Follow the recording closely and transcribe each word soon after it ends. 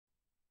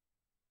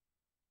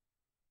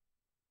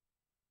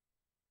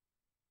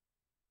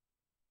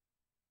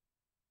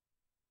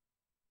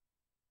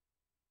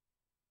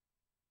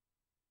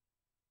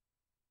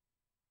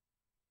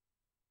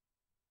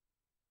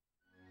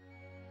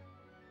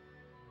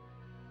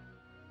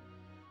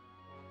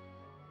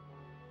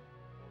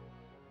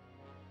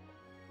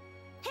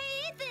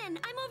on!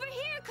 I'm over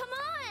here, come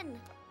on!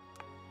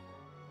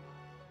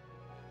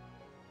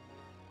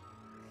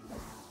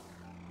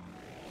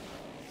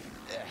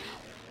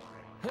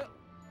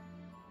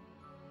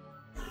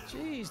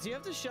 Jeez, do you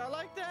have to shout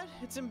like that?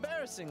 It's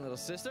embarrassing, little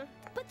sister.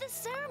 But the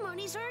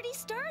ceremony's already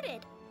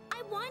started.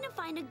 I want to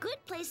find a good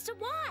place to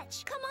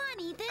watch. Come on,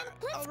 Ethan,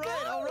 let's go!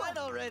 All right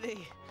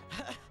already.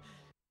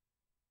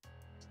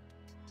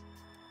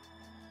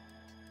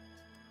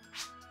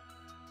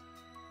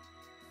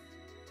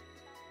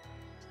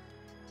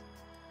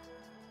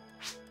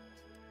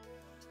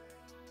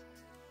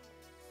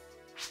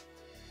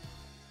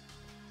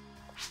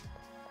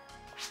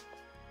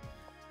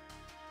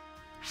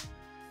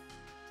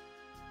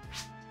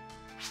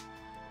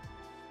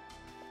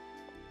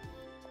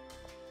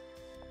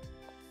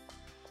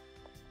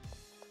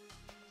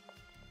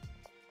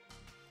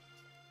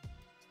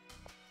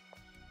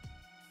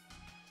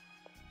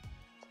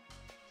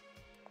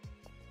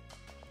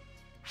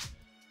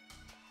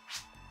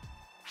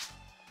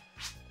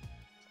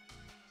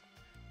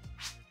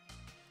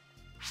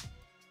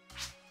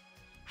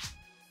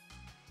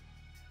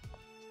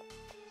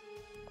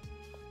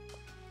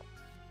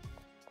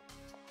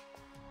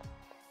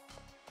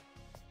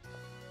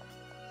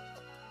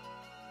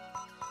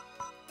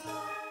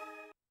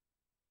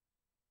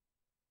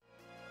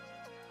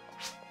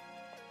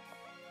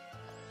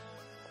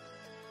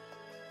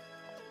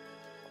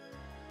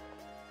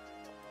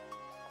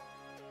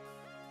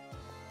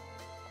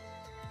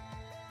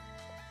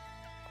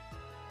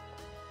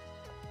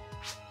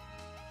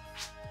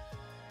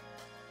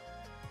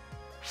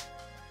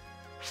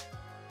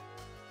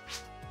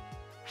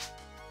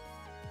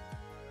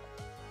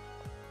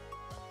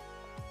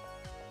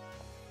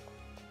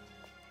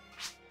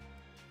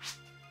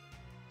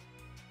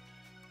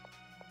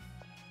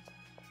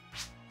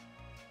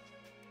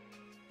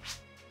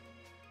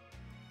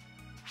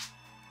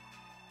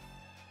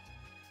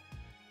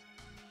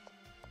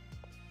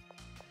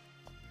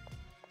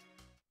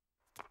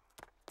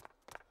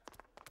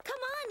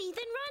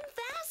 Ethan, run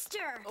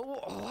faster!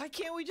 Oh, why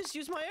can't we just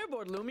use my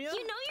airboard, Lumia?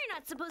 You know you're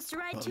not supposed to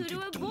ride two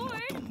to a board.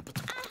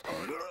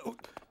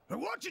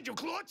 Watch it, you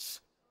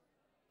klutz!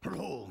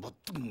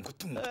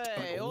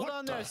 Hey, hold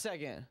on there a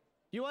second.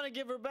 You want to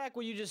give her back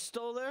what you just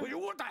stole there?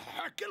 Well, what the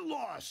heck? Get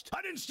lost!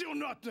 I didn't steal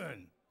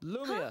nothing!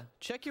 Lumia,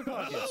 check your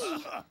pockets.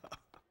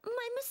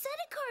 My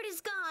Meseta card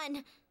is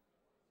gone.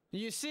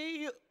 You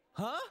see?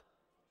 Huh?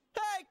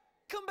 Hey,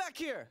 come back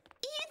here.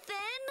 Ethan!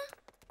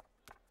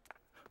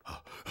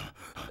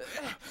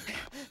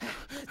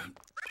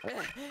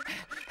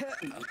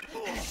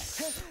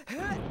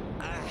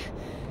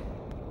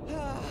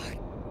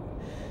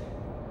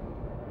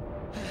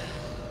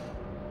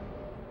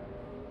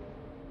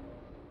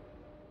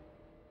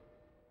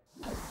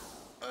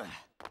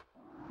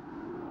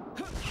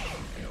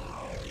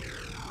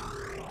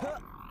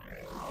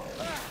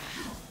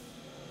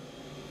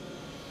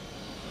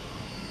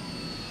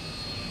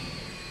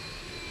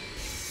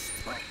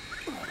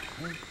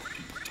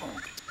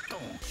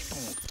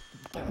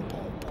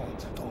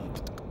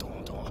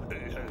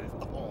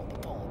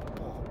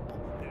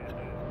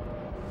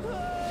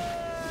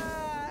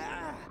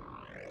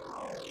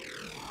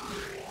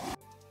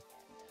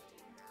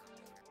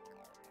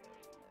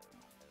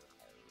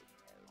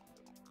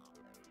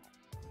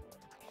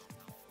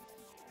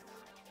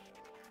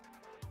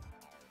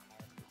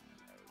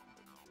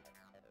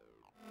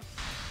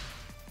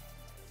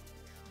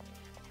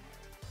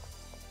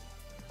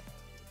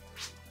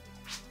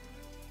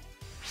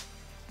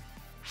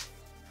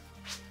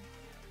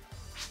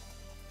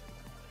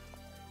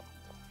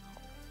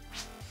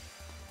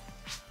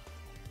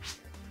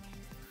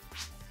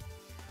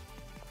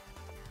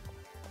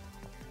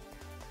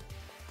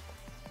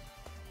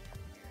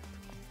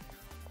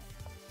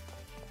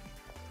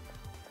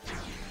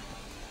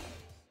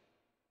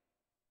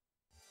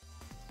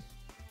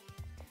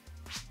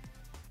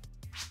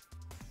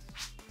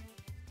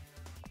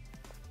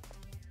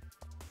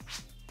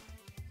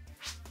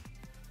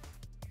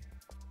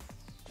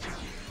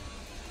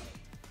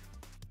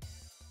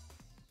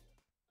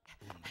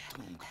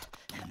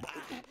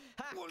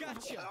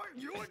 Gotcha!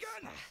 You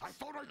again? I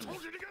thought I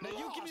told you to get Now lost!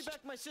 you give me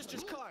back my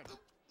sister's card.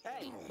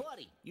 Hey,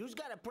 buddy, you's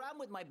got a problem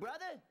with my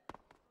brother?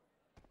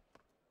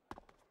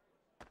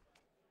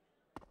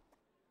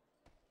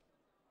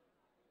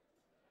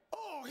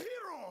 Oh,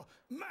 Hero!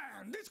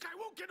 Man, this guy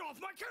won't get off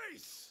my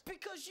case!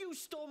 Because you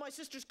stole my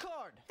sister's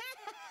card.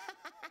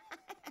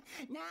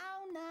 Now,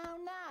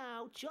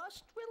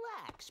 just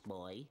relax,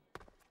 boy.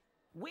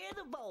 We're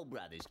the Vole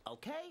brothers,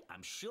 okay?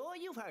 I'm sure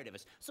you've heard of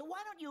us. So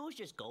why don't you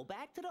just go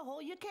back to the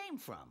hole you came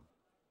from?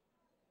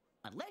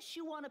 Unless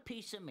you want a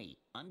piece of me.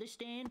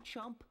 Understand,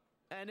 chump?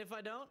 And if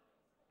I don't?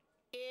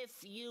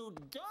 If you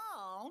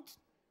don't...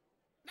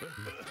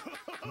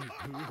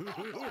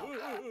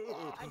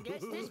 I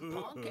guess this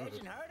punk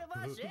hasn't heard of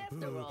us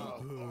after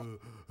all.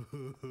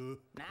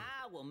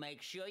 Now we'll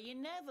make sure you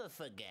never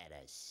forget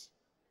us.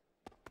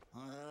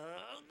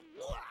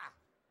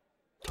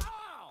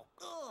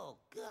 Oh,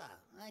 God.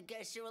 I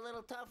guess you're a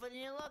little tougher than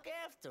you look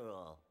after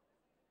all.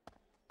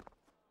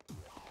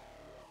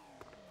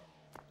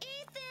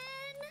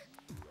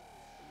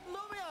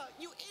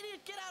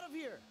 get out of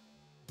here!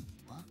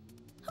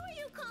 Who are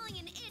you calling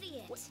an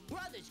idiot?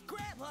 Brothers,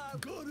 grab her!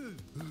 Got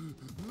it.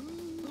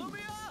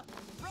 Lumia!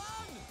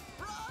 Run!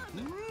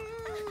 Run!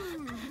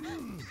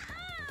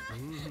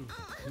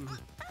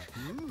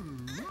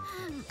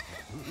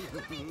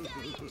 Let me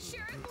go, you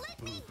jerk!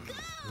 Let me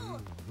go!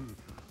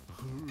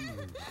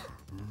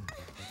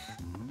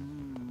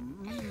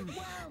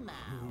 Well,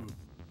 now,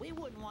 we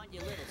wouldn't want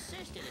your little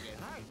sister to get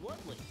hurt,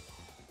 would we?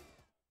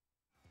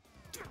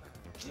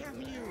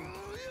 Damn you!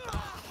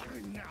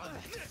 Now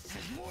this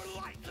is more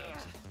like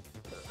it.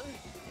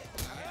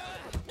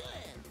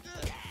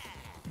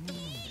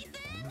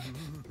 Ethan!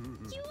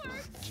 You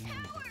are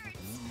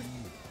cowards!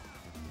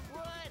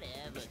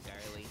 Whatever,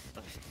 girlie.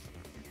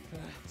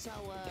 So,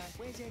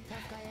 where's that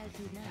tough guy out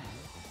to now?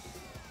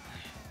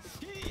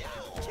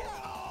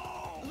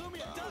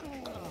 Lumia, duck!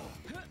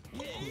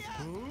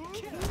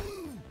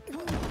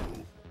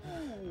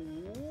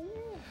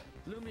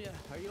 Lumia,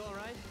 are you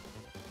alright?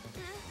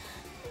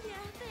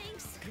 Yeah,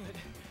 thanks. Good.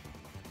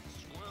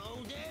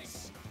 Screw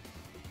this!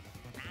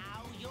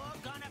 Now you're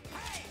gonna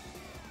pay!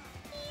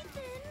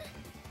 Ethan!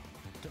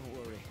 Don't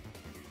worry.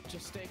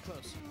 Just stay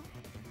close.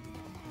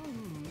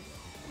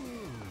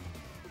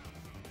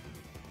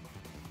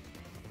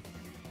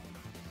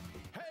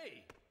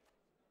 Hey!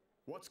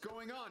 What's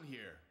going on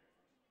here?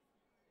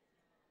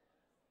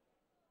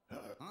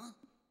 Huh?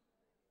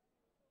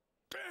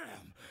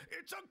 Damn,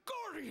 it's a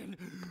guardian.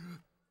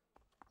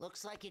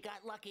 Looks like you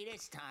got lucky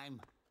this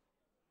time.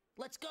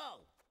 Let's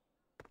go!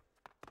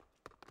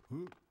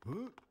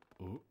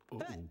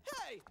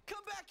 Hey!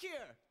 Come back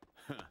here!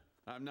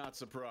 I'm not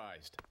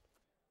surprised.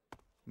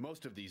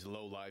 Most of these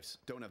lowlifes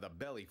don't have the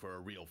belly for a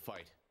real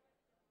fight.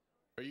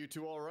 Are you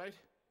two all right?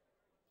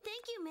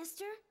 Thank you,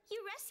 mister.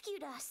 You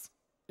rescued us.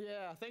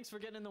 Yeah, thanks for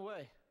getting in the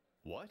way.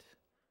 What?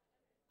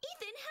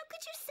 Ethan, how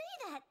could you say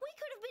that? We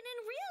could have been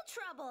in real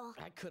trouble.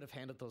 I could have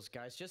handled those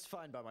guys just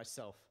fine by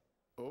myself.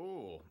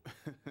 Oh,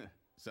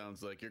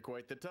 sounds like you're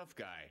quite the tough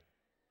guy.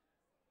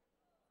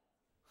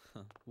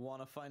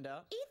 Wanna find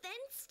out?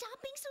 Ethan,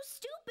 stop being so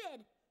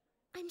stupid.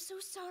 I'm so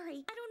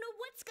sorry. I don't know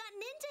what's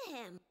gotten into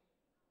him.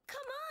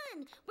 Come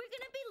on, we're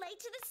gonna be late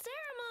to the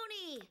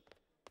ceremony.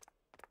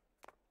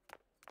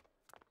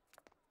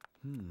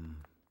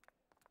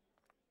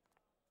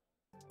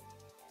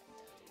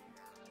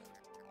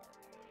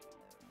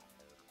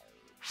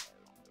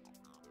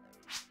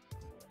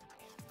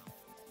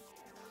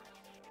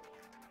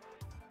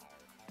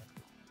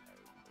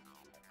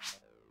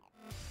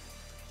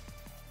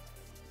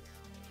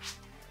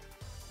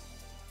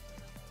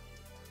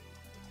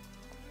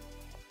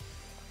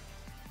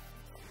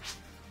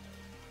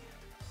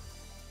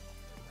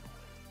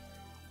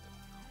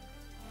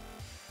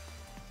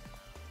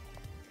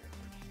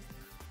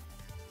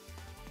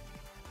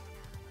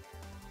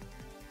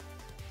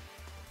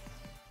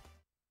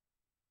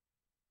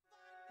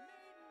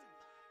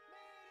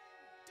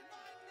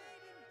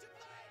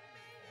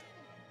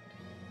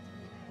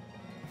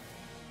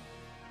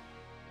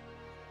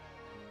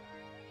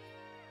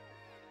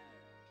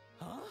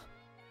 Huh?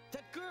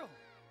 That girl!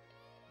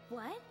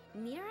 What?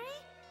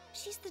 Mirai?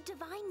 She's the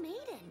Divine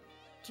Maiden.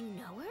 Do you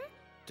know her?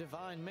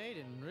 Divine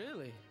Maiden,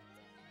 really?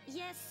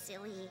 Yes,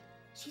 silly.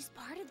 She's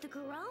part of the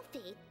Goral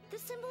faith, the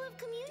symbol of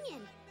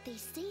communion. They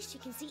say she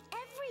can see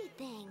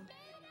everything.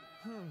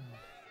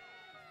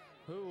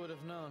 Who would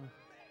have known?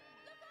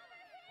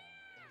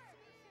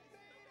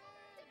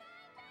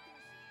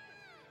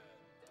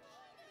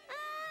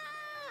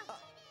 Ah!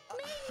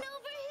 Maiden,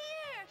 over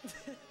here!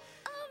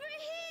 Over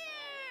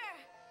here!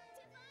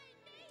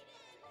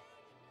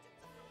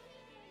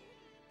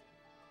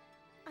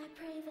 I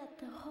pray that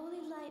the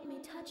holy light may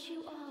touch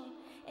you all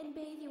and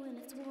bathe you in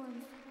its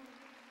warmth.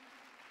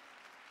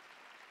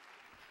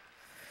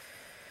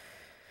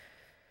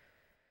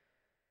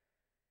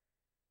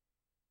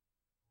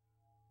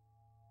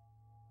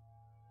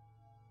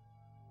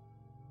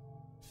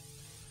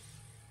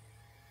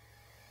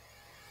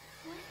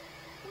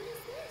 What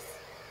is this?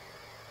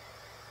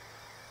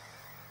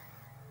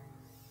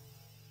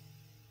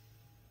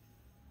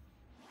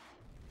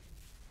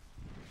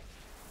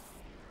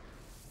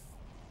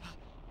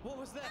 What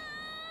was that?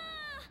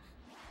 Ah!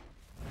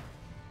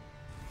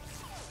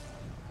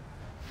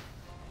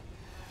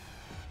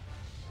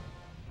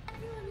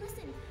 Everyone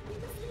listen, we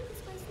must leave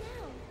this place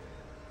now.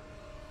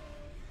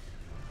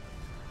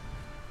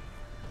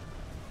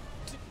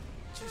 Did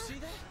you see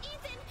that?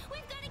 Ethan,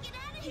 we've got to get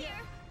out of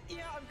here!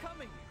 Yeah, I'm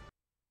coming.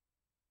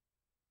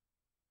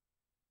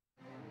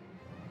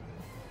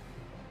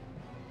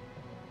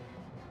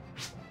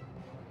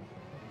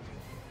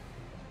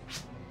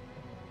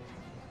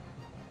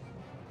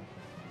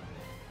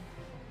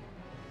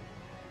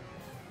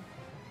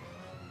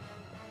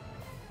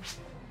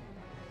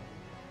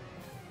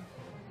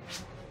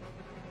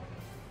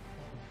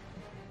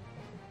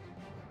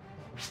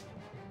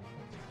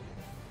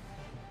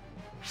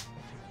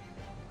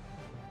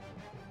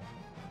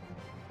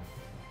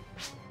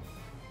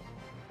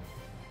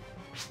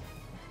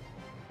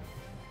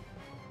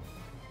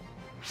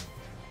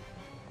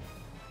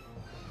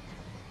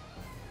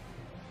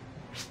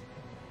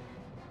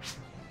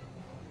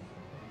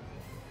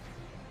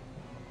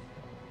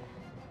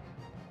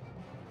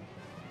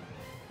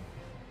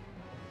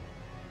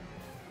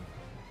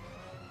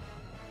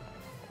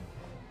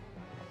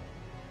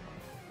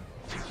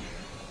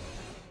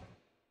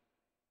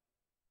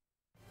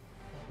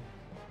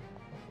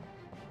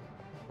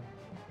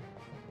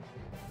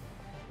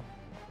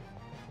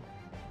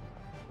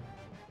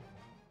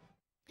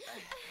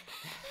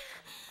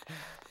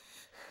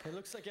 It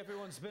looks like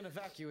everyone's been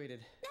evacuated.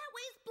 That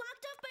way's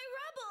blocked off by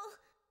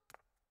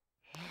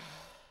rubble.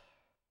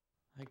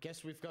 I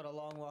guess we've got a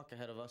long walk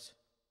ahead of us.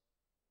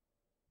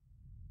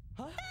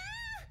 Huh?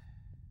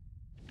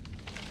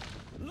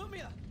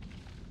 Lumia!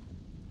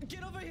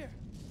 Get over here!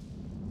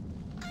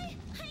 I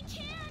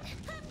can't.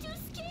 I'm too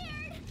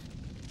scared.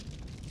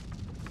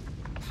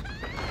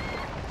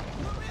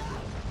 Lumia!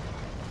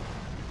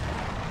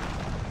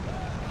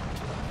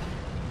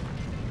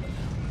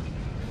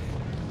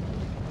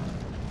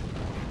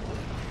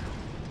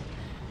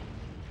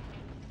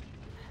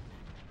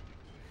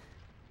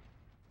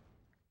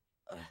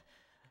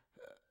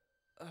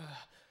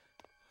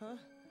 Huh?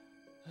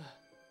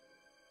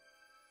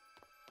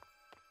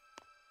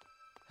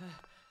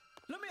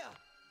 Lumia!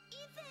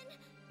 Ethan!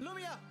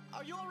 Lumia,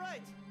 are you all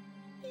right?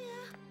 Yeah,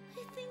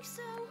 I think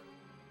so.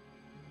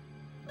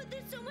 But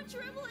there's so much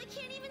rubble I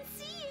can't even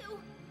see you.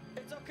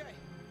 It's okay.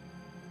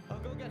 I'll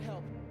go get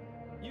help.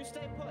 You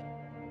stay put.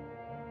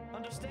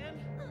 Understand?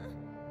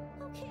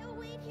 Okay, I'll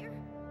wait here.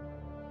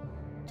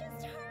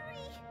 Just hurry.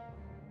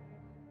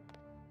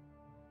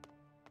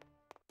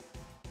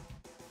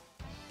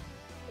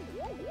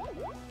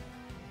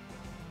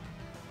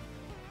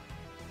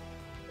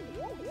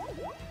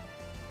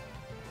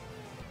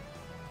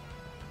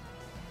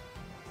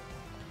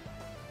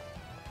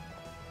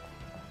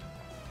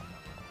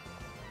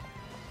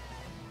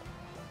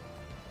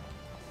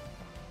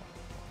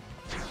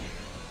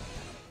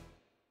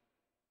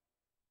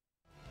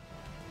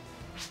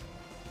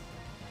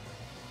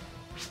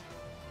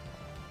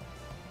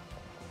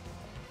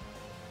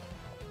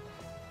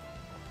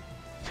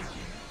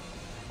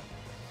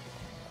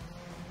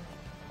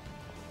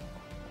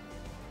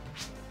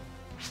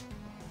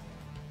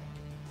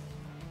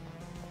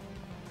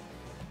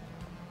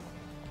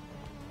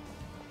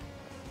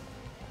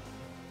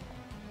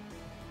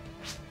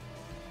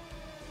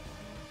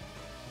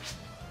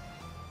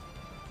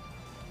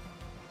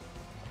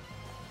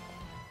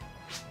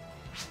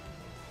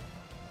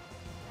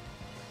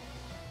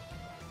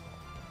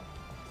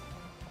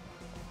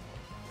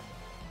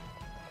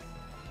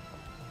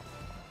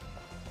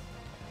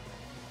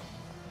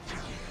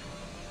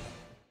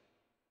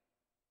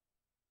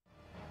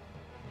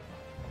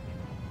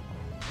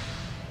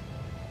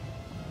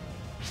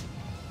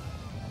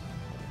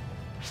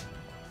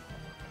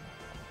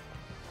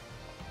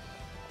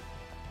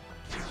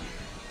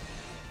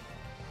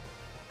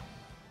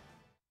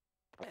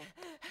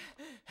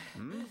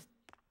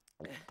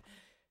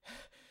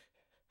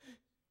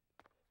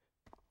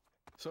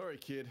 Sorry,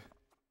 kid.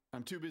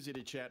 I'm too busy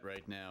to chat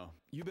right now.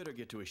 You better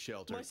get to a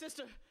shelter. My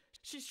sister!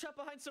 She's trapped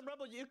behind some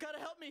rubble. You gotta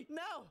help me,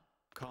 now!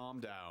 Calm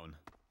down.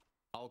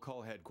 I'll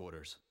call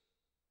headquarters.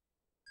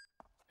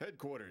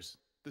 Headquarters,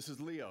 this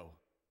is Leo.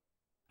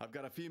 I've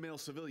got a female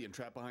civilian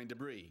trapped behind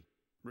debris.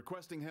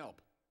 Requesting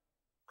help.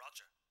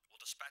 Roger. We'll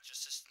dispatch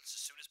assistance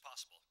as soon as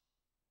possible.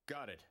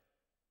 Got it.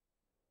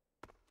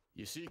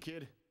 You see,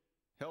 kid?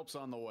 Help's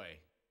on the way.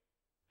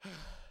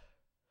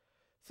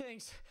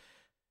 Thanks.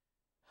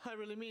 I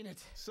really mean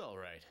it. It's all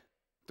right.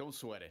 Don't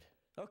sweat it.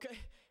 Okay.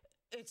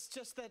 It's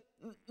just that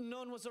no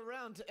one was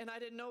around and I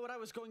didn't know what I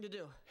was going to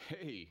do.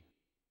 Hey,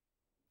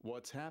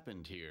 what's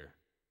happened here?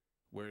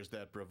 Where's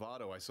that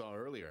bravado I saw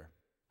earlier?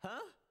 Huh?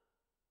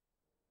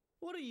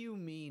 What do you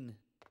mean?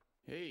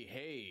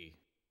 Hey.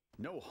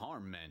 No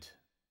harm meant.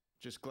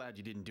 Just glad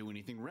you didn't do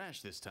anything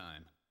rash this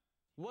time.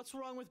 What's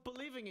wrong with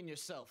believing in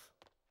yourself?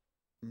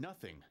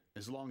 Nothing,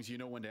 as long as you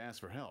know when to ask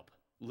for help.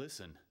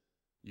 Listen,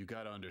 you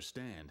gotta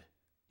understand.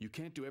 You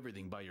can't do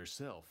everything by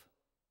yourself.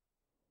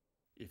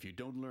 If you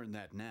don't learn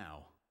that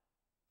now,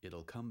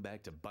 it'll come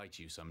back to bite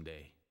you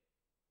someday.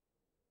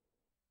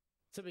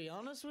 To be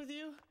honest with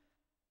you,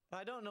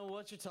 I don't know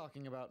what you're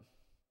talking about.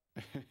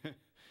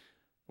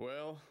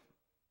 Well,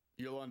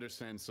 you'll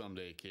understand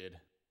someday, kid.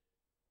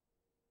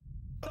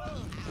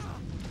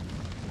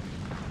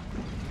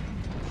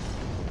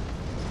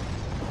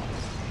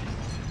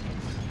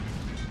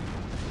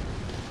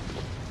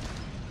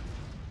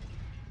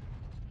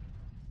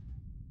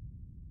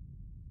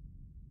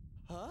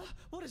 Huh?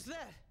 What is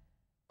that?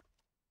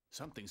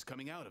 Something's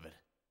coming out of it.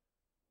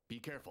 Be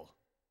careful.